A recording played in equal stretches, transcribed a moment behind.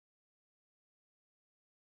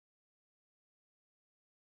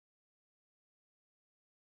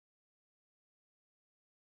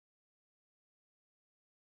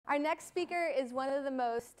Our next speaker is one of the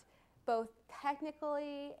most both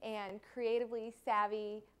technically and creatively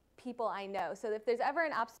savvy people I know. So if there's ever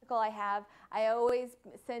an obstacle I have, I always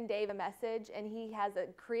send Dave a message, and he has a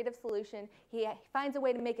creative solution. He finds a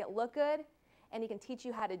way to make it look good, and he can teach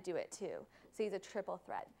you how to do it too. So he's a triple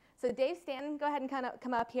threat. So Dave Stanton, go ahead and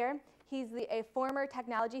come up here. He's a former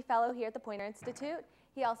technology fellow here at the Poynter Institute.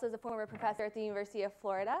 He also is a former professor at the University of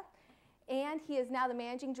Florida. And he is now the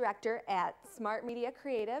managing director at Smart Media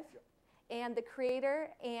Creative and the creator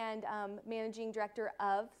and managing director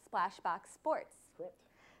of Splashbox Sports. Correct.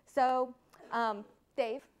 So,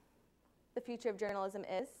 Dave, the future of journalism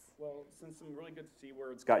is? Well, since some really good C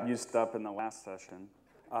words got used up in the last session,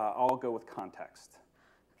 I'll go with context.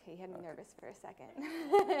 Okay, you had me nervous for a second.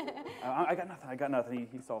 I got nothing.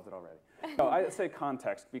 He solved it already. No, I say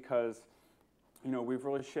context because, you know, we've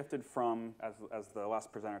really shifted from, as the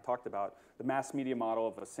last presenter talked about, the mass media model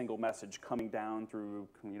of a single message coming down through,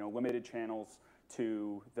 you know, limited channels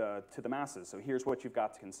to the masses. So here's what you've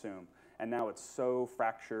got to consume. And now it's so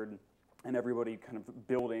fractured, and everybody kind of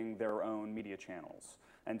building their own media channels.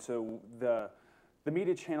 And so the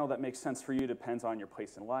media channel that makes sense for you depends on your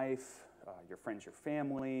place in life, your friends, your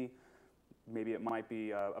family. Maybe it might be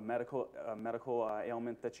a medical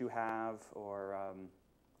ailment that you have, or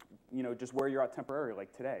you know, just where you're at temporarily,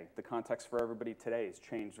 like today. The context for everybody today has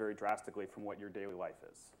changed very drastically from what your daily life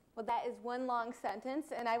is. Well, that is one long sentence,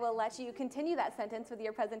 and I will let you continue that sentence with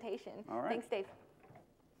your presentation. All right. Thanks, Dave.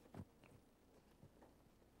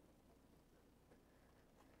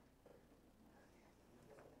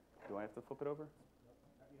 Do I have to flip it over?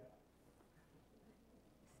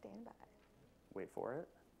 Stand by. Wait for it.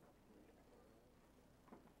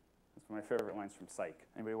 That's one of my favorite lines from Psych.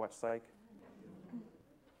 Anybody watch Psych?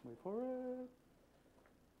 Wait for it.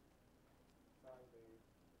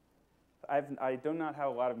 I do not have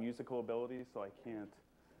a lot of musical abilities, so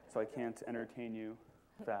I can't entertain you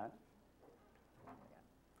with that.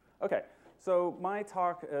 Okay, so my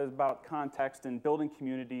talk is about context and building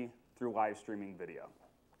community through live streaming video.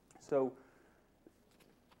 So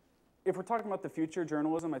if we're talking about the future of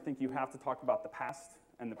journalism, I think you have to talk about the past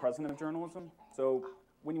and the present of journalism. So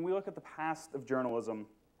when we look at the past of journalism,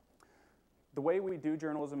 the way we do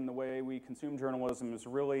journalism and the way we consume journalism is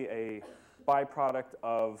really a byproduct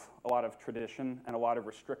of a lot of tradition and a lot of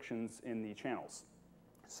restrictions in the channels.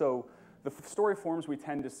 So the story forms we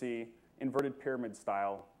tend to see, inverted pyramid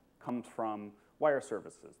style, comes from wire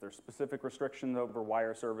services. There's specific restrictions over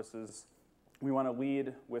wire services. We want to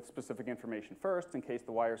lead with specific information first in case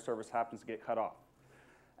the wire service happens to get cut off.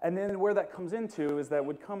 And then where that comes into is that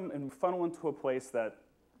would come and funnel into a place that,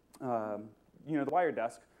 you know, the wire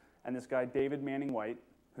desk, and this guy, David Manning White,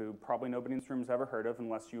 who probably nobody in this room has ever heard of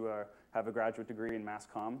unless you have a graduate degree in mass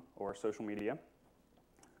comm or social media.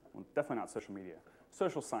 Well, definitely not social media.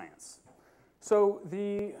 Social science. So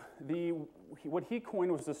what he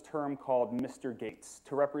coined was this term called Mr. Gates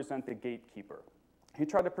to represent the gatekeeper. He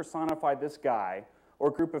tried to personify this guy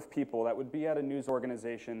or group of people that would be at a news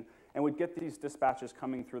organization and would get these dispatches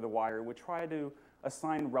coming through the wire, would try to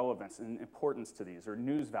assign relevance and importance to these, or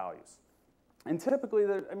news values. And typically,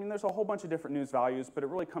 there's a whole bunch of different news values, but it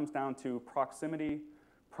really comes down to proximity,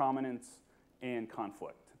 prominence, and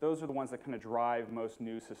conflict. Those are the ones that kind of drive most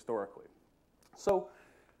news historically. So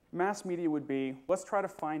mass media would be, let's try to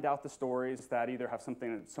find out the stories that either have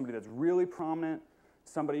somebody that's really prominent,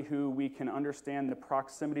 somebody who we can understand the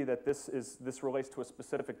proximity that this relates to a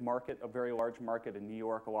specific market, a very large market in New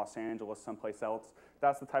York or Los Angeles, someplace else.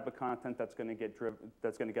 That's the type of content that's going to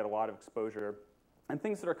get a lot of exposure. And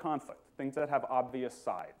things that are conflict, things that have obvious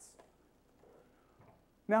sides.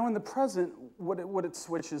 Now in the present, what it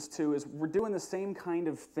switches to is we're doing the same kind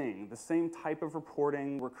of thing, the same type of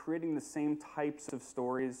reporting, we're creating the same types of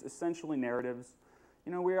stories, essentially narratives.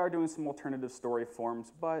 You know, we are doing some alternative story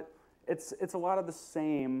forms, but it's a lot of the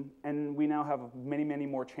same, and we now have many, many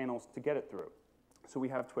more channels to get it through. So we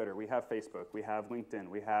have Twitter, we have Facebook, we have LinkedIn,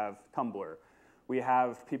 we have Tumblr. We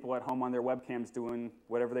have people at home on their webcams doing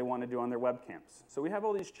whatever they want to do on their webcams. So we have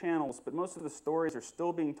all these channels, but most of the stories are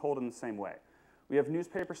still being told in the same way. We have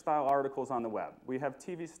newspaper-style articles on the web. We have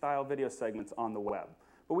TV-style video segments on the web.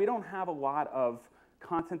 But we don't have a lot of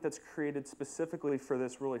content that's created specifically for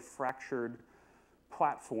this really fractured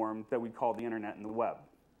platform that we call the internet and the web.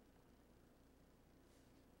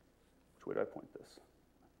 Which way do I point this?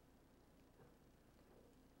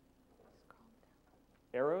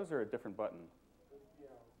 Arrows or a different button?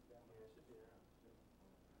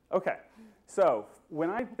 Okay, so when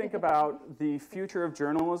I think about the future of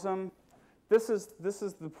journalism, this is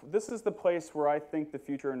the place where I think the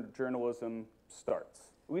future of journalism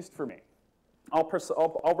starts, at least for me.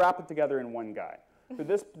 I'll wrap it together in one guy. but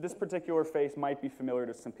this particular face might be familiar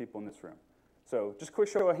to some people in this room. So just quick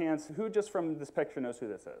show of hands, who just from this picture knows who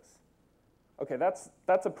this is? Okay, that's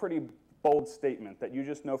a pretty bold statement that you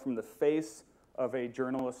just know from the face of a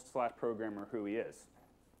journalist slash programmer who he is.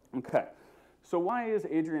 Okay, so why is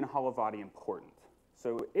Adrian Halavati important?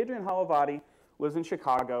 So Adrian Halavati lives in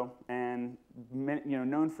Chicago and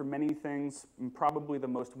known for many things. Probably the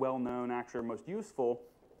most well-known, actually most useful,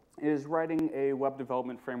 is writing a web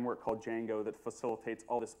development framework called Django that facilitates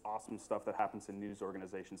all this awesome stuff that happens in news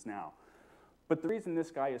organizations now. But the reason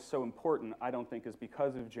this guy is so important, I don't think, is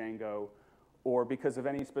because of Django or because of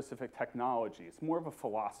any specific technology. It's more of a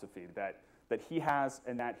philosophy that he has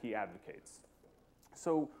and that he advocates.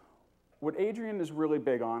 So what Adrian is really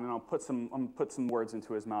big on, and I'll put some words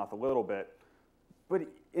into his mouth a little bit, but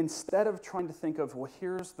instead of trying to think of, well,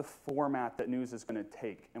 here's the format that news is going to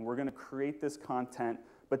take, and we're going to create this content,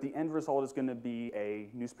 but the end result is going to be a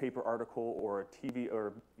newspaper article or a TV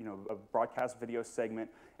or a broadcast video segment,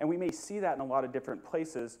 and we may see that in a lot of different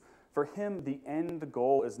places. For him, the end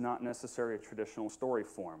goal is not necessarily a traditional story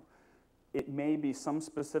form. It may be some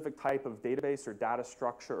specific type of database or data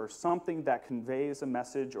structure or something that conveys a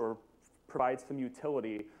message or provides some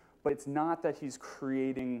utility, but it's not that he's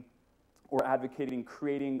creating or advocating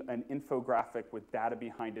creating an infographic with data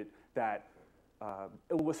behind it that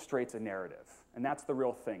illustrates a narrative. And that's the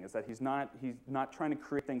real thing, is that he's not trying to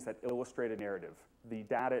create things that illustrate a narrative. The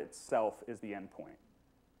data itself is the end point.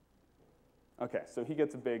 Okay, so he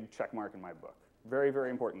gets a big check mark in my book. Very, very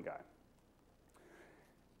important guy.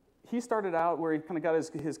 He started out where he kind of got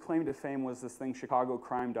his claim to fame was this thing,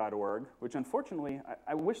 chicagocrime.org, which unfortunately,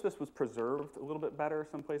 I wish this was preserved a little bit better,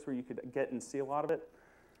 someplace where you could get and see a lot of it.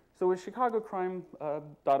 So what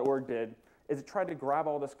chicagocrime.org did is it tried to grab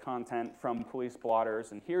all this content from police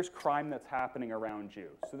blotters, and here's crime that's happening around you.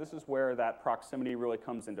 So this is where that proximity really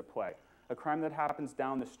comes into play. A crime that happens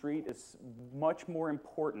down the street is much more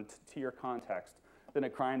important to your context than a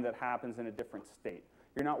crime that happens in a different state.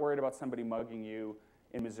 You're not worried about somebody mugging you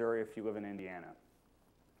in Missouri if you live in Indiana.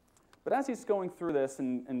 But as he's going through this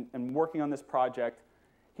and working on this project,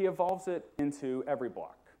 he evolves it into Every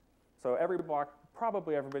Block. So Every Block,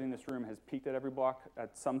 probably everybody in this room has peeked at Every Block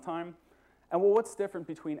at some time. And well, what's different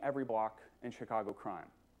between Every Block and Chicago Crime?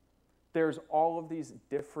 There's all of these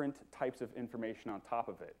different types of information on top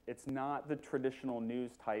of it. It's not the traditional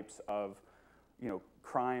news types of,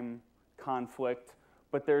 crime, conflict,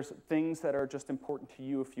 but there's things that are just important to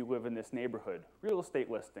you if you live in this neighborhood. Real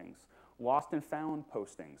estate listings, lost and found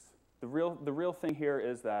postings. The real thing here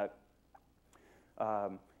is that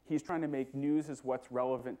he's trying to make news as what's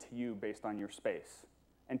relevant to you based on your space.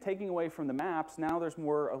 And taking away from the maps, now there's a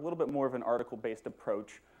little bit more of an article-based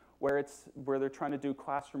approach where they're trying to do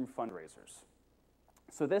classroom fundraisers.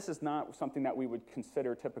 So this is not something that we would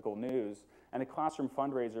consider typical news. And a classroom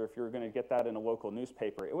fundraiser, if you were going to get that in a local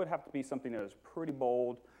newspaper, it would have to be something that was pretty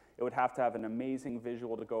bold. It would have to have an amazing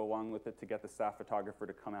visual to go along with it to get the staff photographer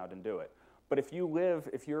to come out and do it. But if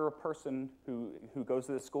you're a person who goes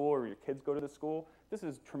to the school or your kids go to the school, this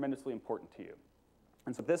is tremendously important to you.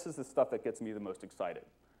 And so this is the stuff that gets me the most excited.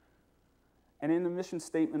 And in the mission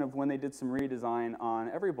statement of when they did some redesign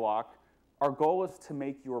on Every Block, our goal is to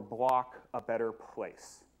make your block a better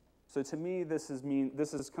place. So to me, this is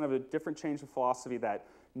kind of a different change of philosophy that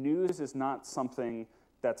news is not something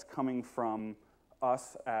that's coming from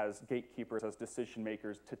us as gatekeepers, as decision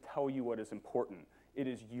makers, to tell you what is important. It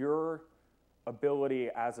is your ability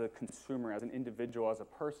as a consumer, as an individual, as a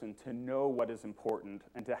person, to know what is important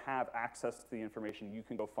and to have access to the information you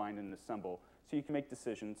can go find and assemble so you can make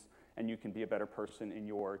decisions and you can be a better person in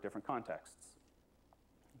your different contexts.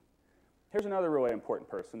 Here's another really important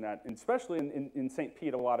person that, especially in St.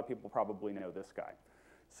 Pete, a lot of people probably know this guy.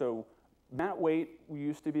 So Matt Waite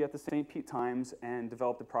used to be at the St. Pete Times and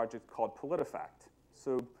developed a project called PolitiFact.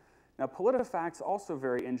 So now PolitiFact's also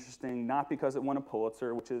very interesting, not because it won a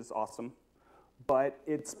Pulitzer, which is awesome, but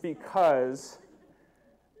it's because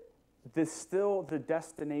still the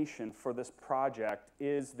destination for this project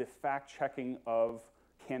is the fact-checking of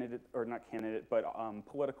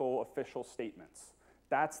political official statements.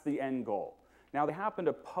 That's the end goal. Now, they happen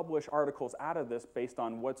to publish articles out of this based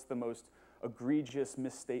on what's the most egregious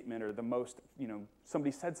misstatement or the most,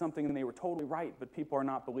 somebody said something and they were totally right, but people are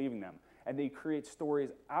not believing them. And they create stories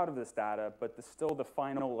out of this data, but still the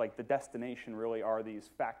final, the destination really are these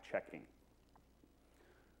fact-checking.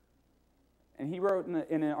 And he wrote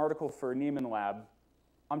in an article for Neiman Lab,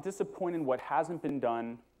 I'm disappointed in what hasn't been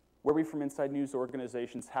done, where we from inside news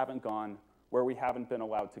organizations haven't gone, where we haven't been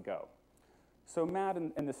allowed to go. So Matt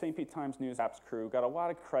and the St. Pete Times News Apps crew got a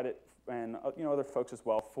lot of credit, and other folks as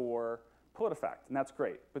well, for PolitiFact, and that's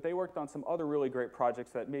great. But they worked on some other really great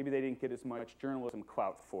projects that maybe they didn't get as much journalism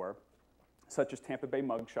clout for, such as Tampa Bay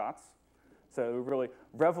mugshots. So it really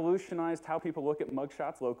revolutionized how people look at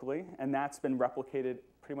mugshots locally, and that's been replicated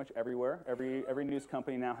pretty much everywhere. Every news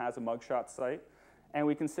company now has a mugshot site. And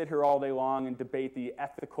we can sit here all day long and debate the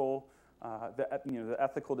ethical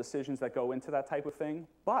decisions that go into that type of thing.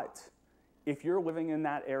 But if you're living in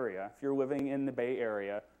that area, if you're living in the Bay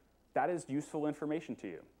Area, that is useful information to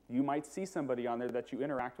you. You might see somebody on there that you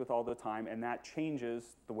interact with all the time, and that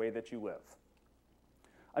changes the way that you live.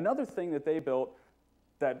 Another thing that they built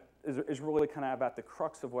that is really kind of at the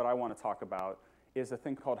crux of what I want to talk about is a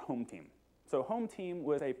thing called Home Team. So Home Team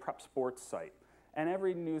was a prep sports site. And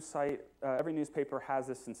every news site, every newspaper has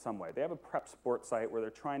this in some way. They have a prep sports site where they're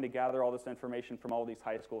trying to gather all this information from all these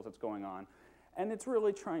high schools that's going on. And it's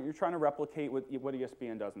really you're trying to replicate what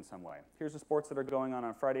ESPN does in some way. Here's the sports that are going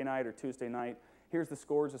on Friday night or Tuesday night. Here's the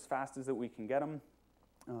scores as fast as that we can get them.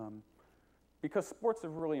 Because sports are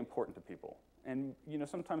really important to people. And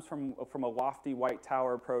sometimes from a lofty white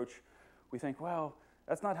tower approach, we think, well,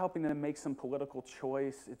 that's not helping them make some political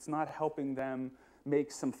choice. It's not helping them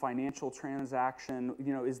make some financial transaction.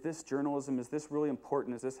 Is this journalism? Is this really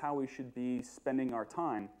important? Is this how we should be spending our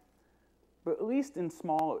time? But at least in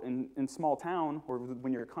small town, or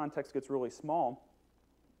when your context gets really small,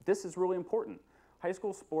 this is really important. High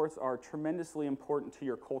school sports are tremendously important to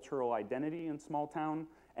your cultural identity in small town,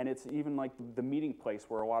 and it's even like the meeting place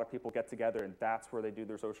where a lot of people get together, and that's where they do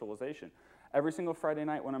their socialization. Every single Friday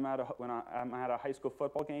night when I'm at a high school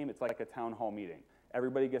football game, it's like a town hall meeting.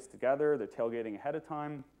 Everybody gets together, they're tailgating ahead of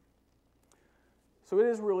time. So it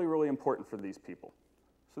is really, really important for these people.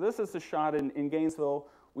 So this is a shot in Gainesville.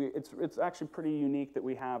 It's actually pretty unique that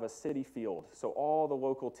we have a city field. So all the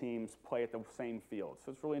local teams play at the same field.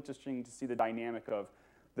 So it's really interesting to see the dynamic of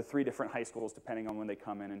the 3 different high schools depending on when they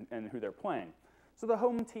come in and who they're playing. So the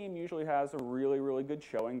home team usually has a really, really good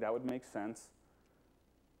showing. That would make sense.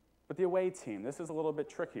 But the away team, this is a little bit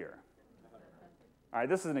trickier. All right,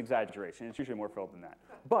 this is an exaggeration. It's usually more filled than that.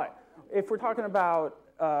 But if we're talking about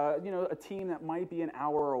a team that might be an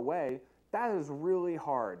hour away, that is really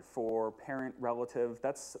hard for parent, relative.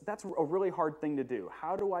 That's a really hard thing to do.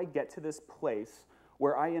 How do I get to this place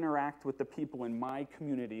where I interact with the people in my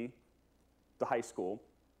community, the high school?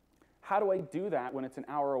 How do I do that when it's an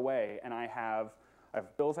hour away and I have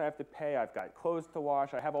bills I have to pay, I've got clothes to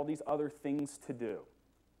wash, I have all these other things to do?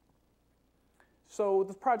 So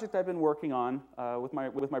this project I've been working on with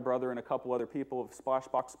my brother and a couple other people of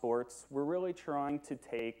Splashbox Sports, we're really trying to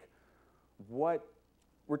take what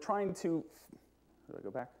we're trying to. Did I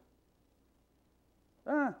go back?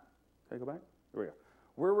 Can I go back? There we go.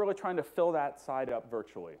 We're really trying to fill that side up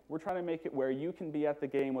virtually. We're trying to make it where you can be at the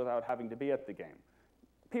game without having to be at the game.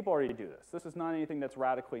 People already do this. This is not anything that's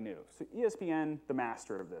radically new. So ESPN, the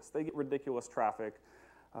master of this, they get ridiculous traffic.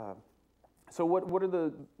 So what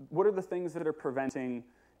are the things that are preventing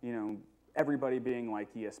everybody being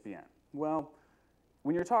like ESPN? Well,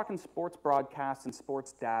 when you're talking sports broadcasts and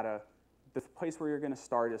sports data, the place where you're going to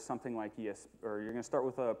start is something like you're going to start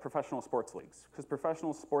with professional sports leagues, because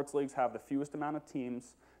professional sports leagues have the fewest amount of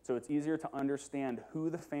teams, so it's easier to understand who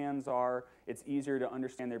the fans are. It's easier to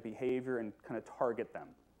understand their behavior and kind of target them.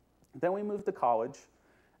 Then we move to college.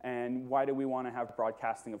 And why do we want to have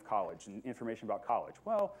broadcasting of college and information about college?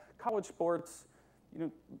 Well, college sports,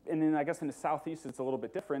 and then I guess in the Southeast it's a little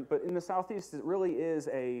bit different, but in the Southeast it really is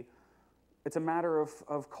it's a matter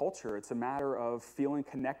of culture. It's a matter of feeling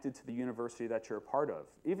connected to the university that you're a part of.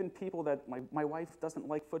 Even people that, my wife doesn't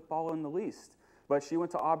like football in the least, but she went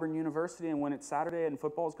to Auburn University, and when it's Saturday and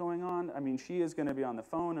football's going on, I mean, she is going to be on the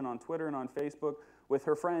phone and on Twitter and on Facebook with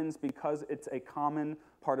her friends because it's a common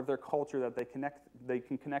part of their culture that they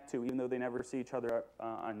can connect to, even though they never see each other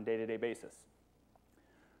on a day-to-day basis.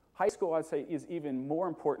 High school, I'd say, is even more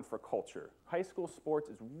important for culture. High school sports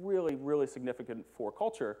is really, really significant for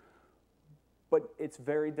culture, but it's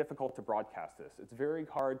very difficult to broadcast this. It's very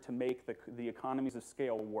hard to make the economies of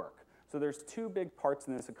scale work. So there's 2 big parts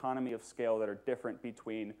in this economy of scale that are different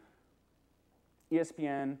between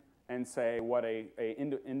ESPN and, say, what a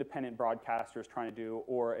independent broadcaster is trying to do,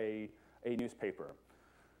 or a newspaper.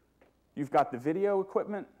 You've got the video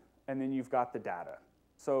equipment, and then you've got the data.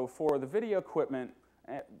 So for the video equipment,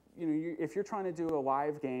 if you're trying to do a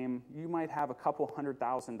live game, you might have a couple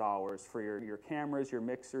 $100,000 for your cameras, your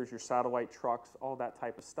mixers, your satellite trucks, all that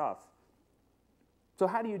type of stuff. So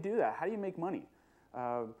how do you do that? How do you make money?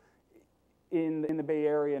 In the Bay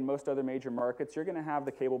Area and most other major markets, you're going to have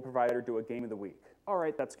the cable provider do a game of the week. All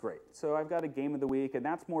right, that's great. So I've got a game of the week, and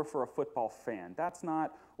that's more for a football fan. That's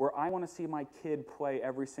not where I want to see my kid play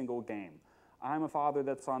every single game. I'm a father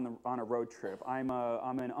that's on a road trip. I'm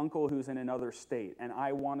an uncle who's in another state, and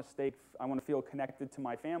I want to feel connected to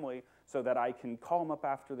my family so that I can call them up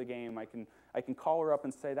after the game. I can call her up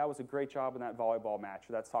and say, that was a great job in that volleyball match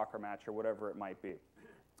or that soccer match or whatever it might be.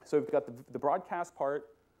 So we've got the broadcast part,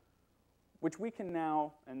 which we can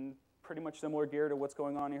now, and pretty much similar gear to what's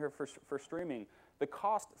going on here for streaming. The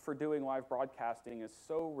cost for doing live broadcasting is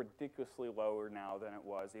so ridiculously lower now than it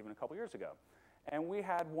was even a couple years ago. And we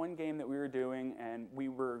had one game that we were doing, and we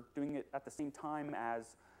were doing it at the same time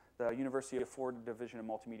as the University of Florida Division of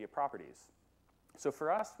Multimedia Properties. So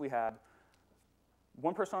for us, we had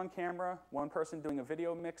one person on camera, one person doing a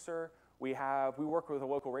video mixer. We work with a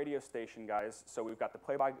local radio station, guys, so we've got the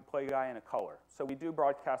play-by-play guy and a color. So we do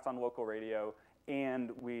broadcast on local radio,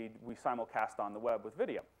 and we simulcast on the web with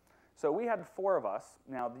video. So we had 4 of us.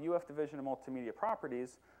 Now, the UF Division of Multimedia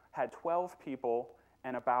Properties had 12 people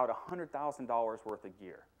and about $100,000 worth of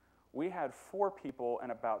gear. We had 4 people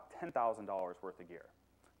and about $10,000 worth of gear.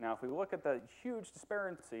 Now, if we look at the huge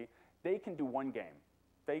disparity, they can do one game.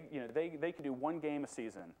 They can do one game a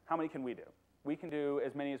season. How many can we do? We can do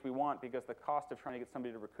as many as we want because the cost of trying to get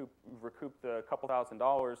somebody to recoup the couple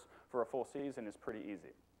 $1,000s for a full season is pretty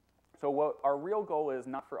easy. So what our real goal is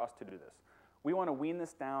not for us to do this. We want to wean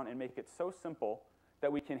this down and make it so simple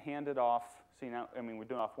that we can hand it off. See now, I mean, we're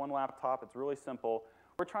doing it off one laptop. It's really simple.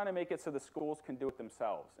 We're trying to make it so the schools can do it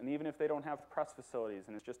themselves. And even if they don't have press facilities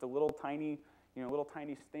and it's just a little tiny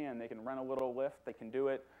stand, they can rent a little lift, they can do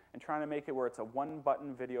it, and trying to make it where it's a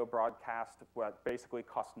one-button video broadcast that basically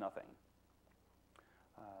costs nothing.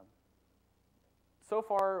 So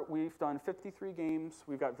far, we've done 53 games.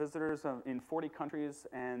 We've got visitors in 40 countries,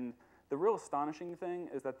 and the real astonishing thing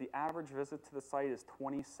is that the average visit to the site is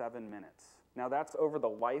 27 minutes. Now that's over the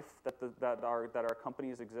life that our company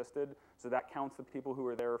has existed, so that counts the people who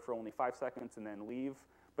are there for only 5 seconds and then leave.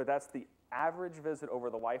 But that's the average visit over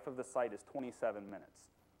the life of the site is 27 minutes.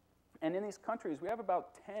 And in these countries, we have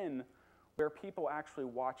about 10 where people actually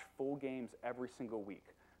watch full games every single week.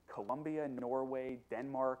 Colombia, Norway,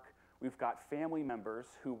 Denmark. We've got family members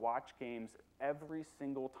who watch games every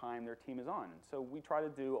single time their team is on. And so we try to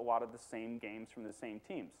do a lot of the same games from the same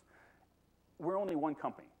teams. We're only one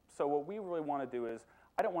company. So what we really want to do is,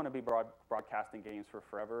 I don't want to be broadcasting games for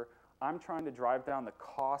forever. I'm trying to drive down the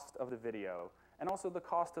cost of the video and also the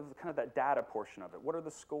cost of kind of that data portion of it. What are the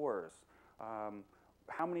scores?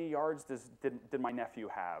 How many yards did my nephew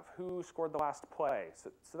have? Who scored the last play?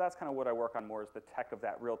 So that's kind of what I work on more, is the tech of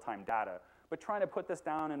that real-time data. But trying to put this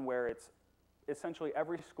down in where it's essentially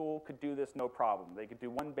every school could do this no problem. They could do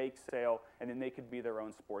one bake sale, and then they could be their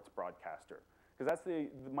own sports broadcaster. Because that's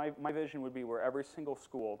my vision would be where every single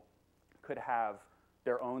school could have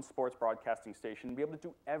their own sports broadcasting station and be able to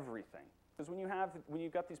do everything. Because when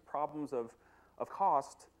you've got these problems of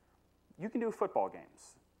cost, you can do football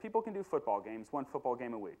games. People can do football games, one football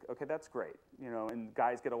game a week. Okay, that's great. And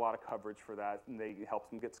guys get a lot of coverage for that, and it helps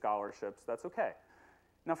them get scholarships. That's okay.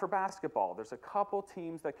 Now for basketball, there's a couple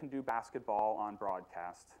teams that can do basketball on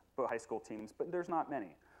broadcast, but high school teams, but there's not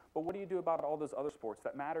many. But what do you do about all those other sports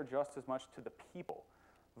that matter just as much to the people?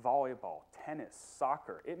 Volleyball, tennis,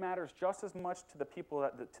 soccer. It matters just as much to the people,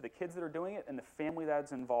 to the kids that are doing it and the family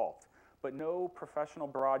that's involved. But no professional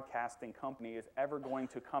broadcasting company is ever going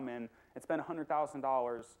to come in and spend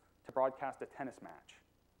 $100,000 to broadcast a tennis match.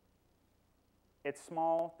 It's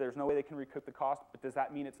small, there's no way they can recoup the cost, but does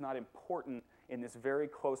that mean it's not important in this very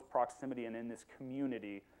close proximity and in this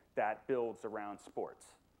community that builds around sports?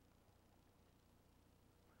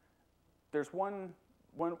 There's a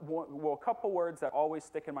couple words that always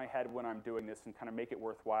stick in my head when I'm doing this and kind of make it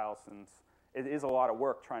worthwhile, since it is a lot of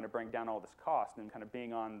work trying to bring down all this cost and kind of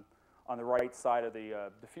being on the right side of the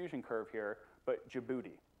diffusion curve here, but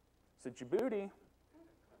Djibouti. So Djibouti,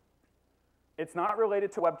 it's not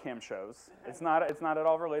related to webcam shows. It's not at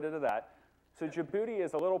all related to that. So Djibouti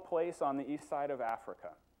is a little place on the east side of Africa.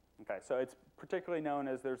 Okay, so it's particularly known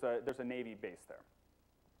as there's a Navy base there.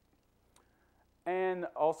 And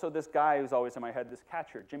also this guy who's always in my head, this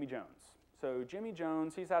catcher, Jimmy Jones. So Jimmy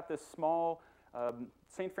Jones, he's at this small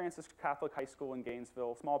St. Francis Catholic High School in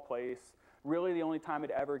Gainesville, small place. Really the only time it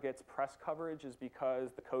ever gets press coverage is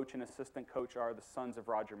because the coach and assistant coach are the sons of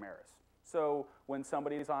Roger Maris. So when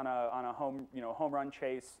somebody's on a home run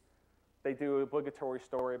chase, they do an obligatory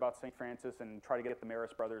story about St. Francis and try to get the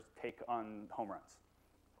Maris brothers' take on home runs.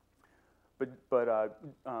 But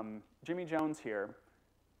Jimmy Jones here,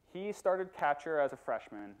 he started catcher as a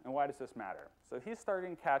freshman, and why does this matter? So he's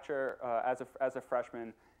starting catcher as a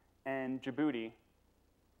freshman, and Djibouti,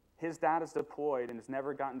 his dad is deployed and has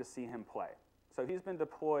never gotten to see him play. So he's been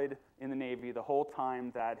deployed in the Navy the whole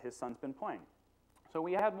time that his son's been playing. So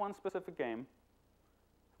we had one specific game.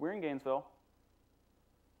 We're in Gainesville.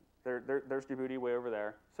 There's Djibouti way over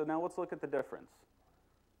there. So now let's look at the difference.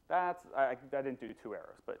 I didn't do 2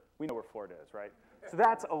 arrows, but we know where Florida is, right? So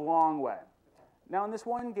that's a long way. Now in this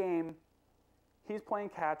one game, he's playing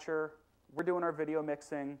catcher, we're doing our video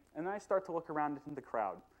mixing, and then I start to look around into the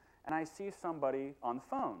crowd, and I see somebody on the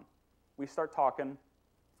phone. We start talking.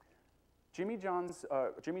 Jimmy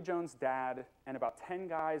John's dad and about 10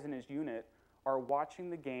 guys in his unit are watching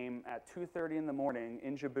the game at 2:30 in the morning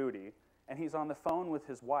in Djibouti, and he's on the phone with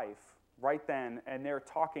his wife right then, and they're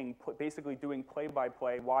talking, basically doing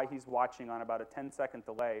play-by-play while he's watching on about a 10-second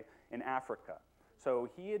delay in Africa. So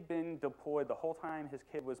he had been deployed the whole time his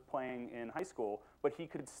kid was playing in high school, but he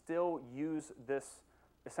could still use this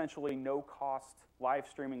essentially no-cost live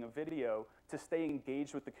streaming of video to stay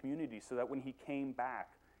engaged with the community so that when he came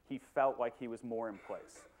back, he felt like he was more in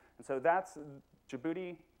place. And so that's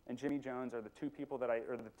Djibouti and Jimmy Jones are the two people that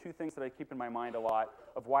the two things that I keep in my mind a lot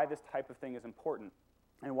of why this type of thing is important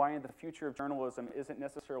and why in the future of journalism isn't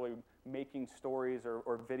necessarily making stories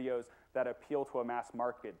or videos that appeal to a mass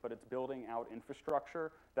market, but it's building out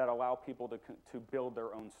infrastructure that allow people to build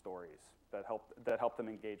their own stories that help them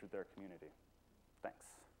engage with their community.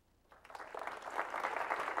 Thanks.